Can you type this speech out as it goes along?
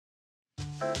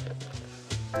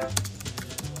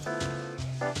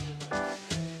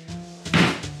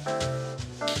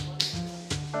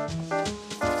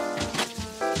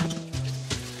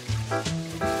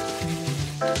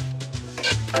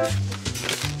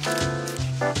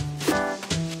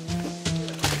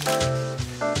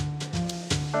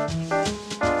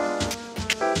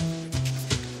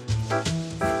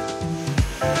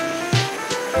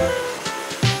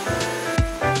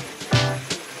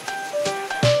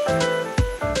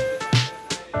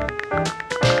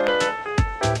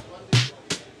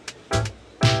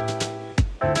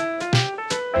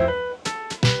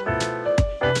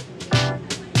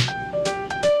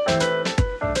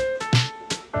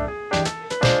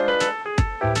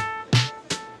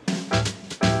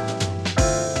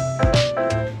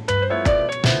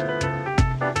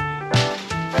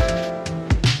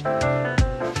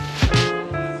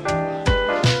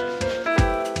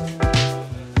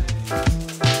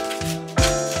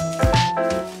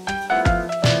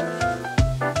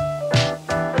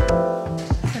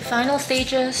Final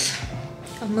stages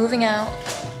of moving out.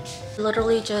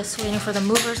 Literally just waiting for the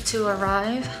movers to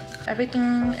arrive.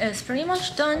 Everything is pretty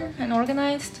much done and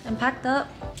organized and packed up.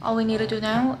 All we need to do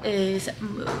now is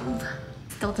move.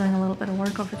 Still doing a little bit of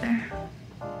work over there.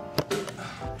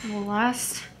 The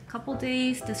last couple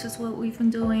days, this is what we've been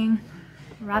doing.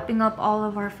 Wrapping up all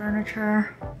of our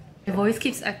furniture. My voice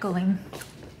keeps echoing.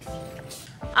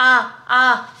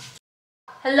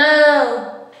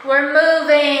 Hello, we're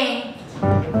moving.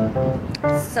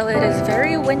 So it is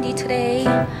very windy today,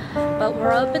 but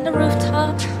we're up in the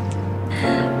rooftop.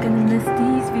 Gonna miss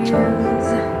these views.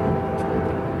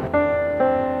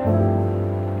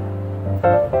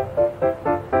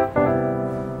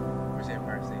 Where's the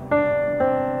Empire State?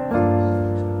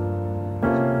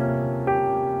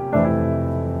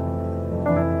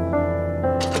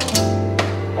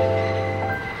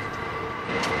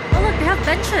 Oh look, they have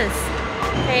benches.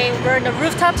 Okay, we're in the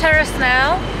rooftop terrace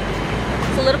now.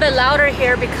 It's a little bit louder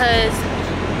here because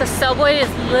the subway is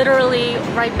literally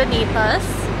right beneath us.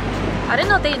 I didn't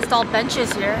know they installed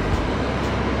benches here.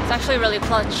 It's actually really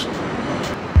clutch.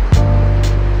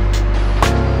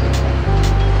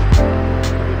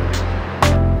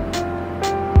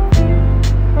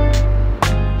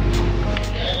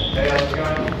 Hey, how's it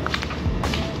going?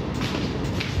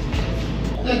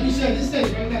 Like you said, this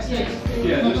stays right next to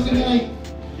Yeah, this stays.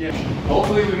 Yeah.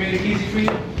 Hopefully we made it easy for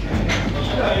you.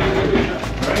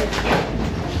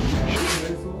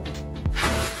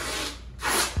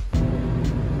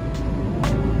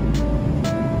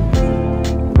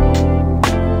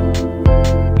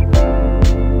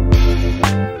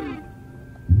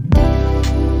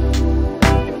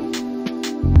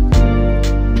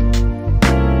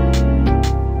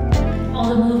 All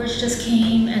the movers just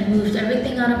came and moved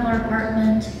everything out of our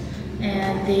apartment,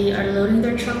 and they are loading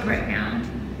their truck right now.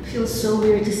 It feels so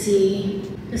weird to see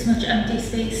this much empty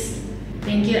space.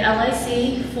 Thank you,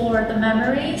 LIC, for the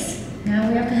memories. Now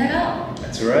we have to head out.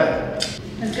 That's a wrap.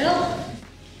 Let's go.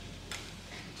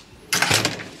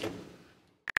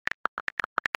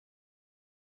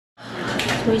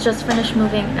 We just finished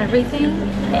moving everything,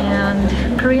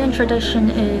 and Korean tradition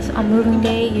is on moving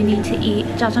day you need to eat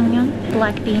jjajangmyeon,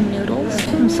 black bean noodles.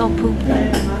 I'm so pooped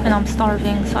and I'm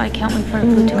starving, so I can't wait for the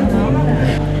food to come out.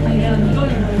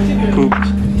 Pooped.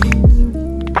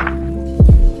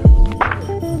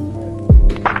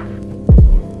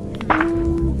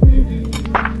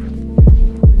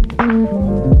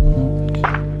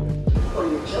 For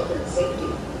your children's safety,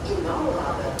 do not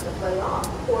allow them to play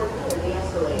off or enter the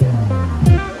escalator.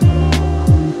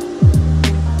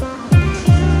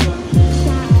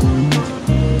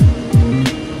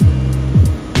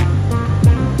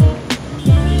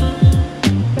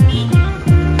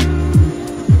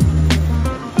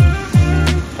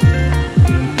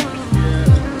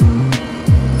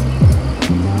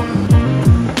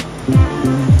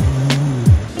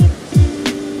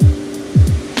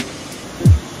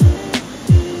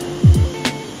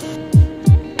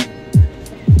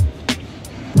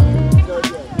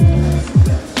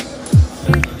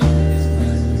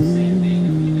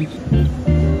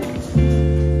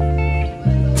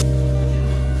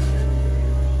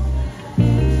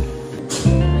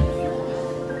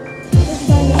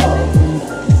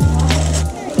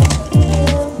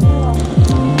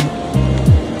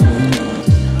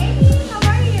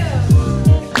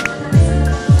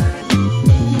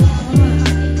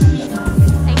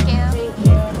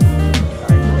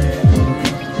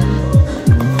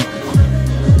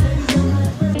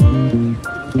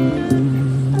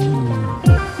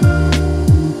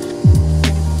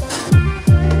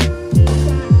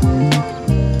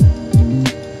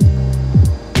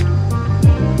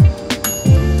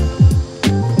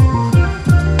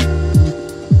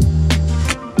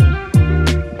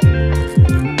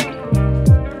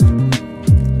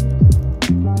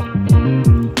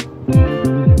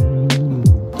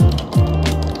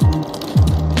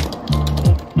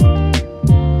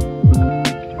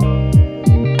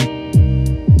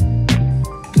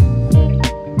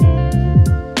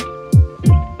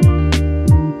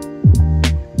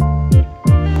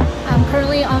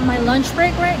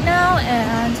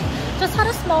 just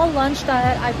had a small lunch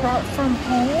that I brought from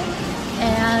home,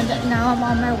 and now I'm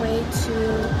on my way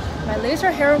to my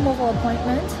laser hair removal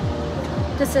appointment.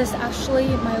 This is actually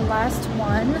my last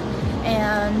one,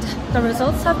 and the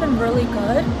results have been really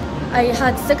good. I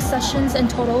had 6 sessions in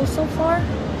total so far,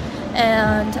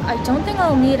 and I don't think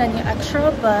I'll need any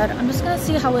extra, but I'm just gonna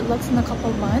see how it looks in a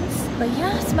couple months. But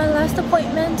yeah, it's my last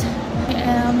appointment. I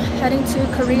am heading to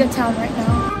Koreatown right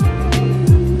now.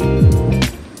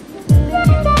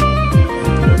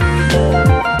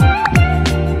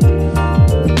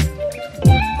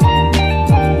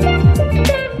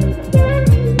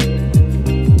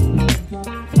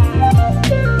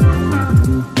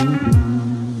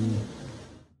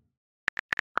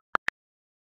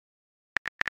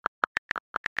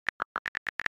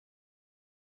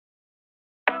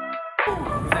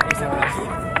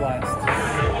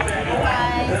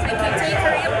 Guys, we came to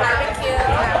Korean barbecue.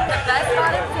 The best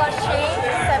spot in Flushing,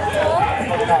 Seminole.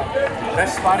 No,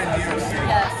 best spot in New York City.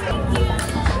 Yes.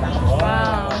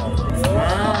 Wow.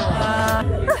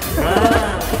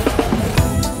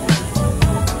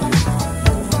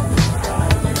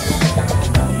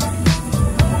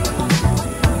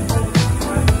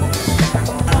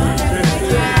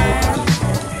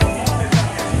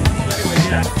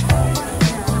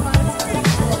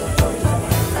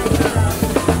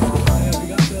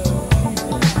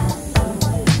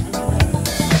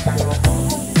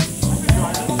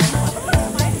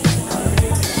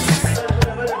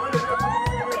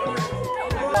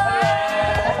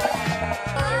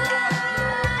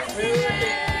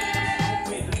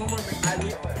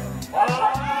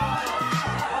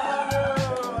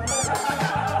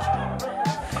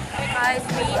 Guys,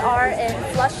 we are in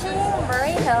Flushing,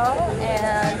 Murray Hill,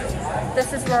 and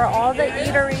this is where all the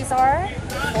eateries are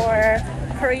for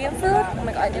Korean food. Oh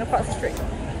my god, I need to cross the street.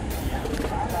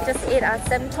 Just ate at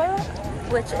Seminole,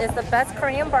 which is the best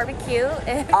Korean barbecue.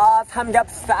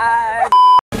 삼겹살.